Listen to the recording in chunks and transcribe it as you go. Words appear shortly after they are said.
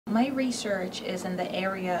my research is in the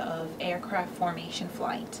area of aircraft formation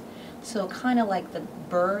flight. So kind of like the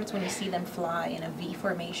birds, when you see them fly in a V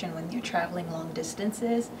formation when you're traveling long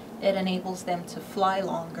distances, it enables them to fly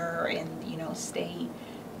longer and, you know, stay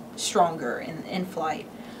stronger in flight.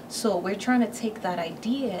 So we're trying to take that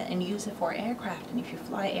idea and use it for aircraft. And if you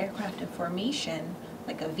fly aircraft in formation,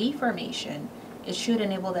 like a V formation, it should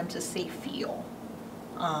enable them to save fuel.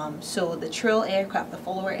 So the trail aircraft, the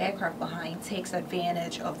follower aircraft behind, takes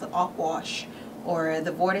advantage of the upwash or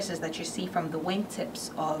the vortices that you see from the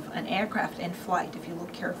wingtips of an aircraft in flight. If you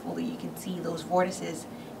look carefully, you can see those vortices,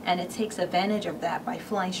 and it takes advantage of that by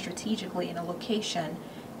flying strategically in a location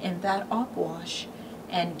in that upwash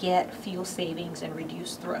and get fuel savings and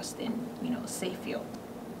reduce thrust in, you know, safe fuel.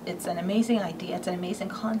 It's an amazing idea. It's an amazing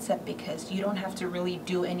concept because you don't have to really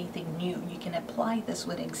do anything new. You can apply this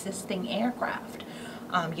with existing aircraft.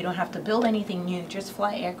 You don't have to build anything new, just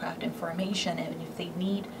fly aircraft in formation, and if they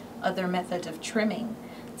need other methods of trimming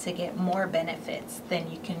to get more benefits,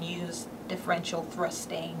 then you can use differential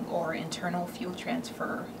thrusting or internal fuel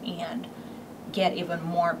transfer and get even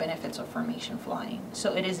more benefits of formation flying.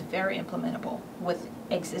 So it is very implementable with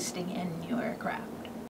existing and new aircraft.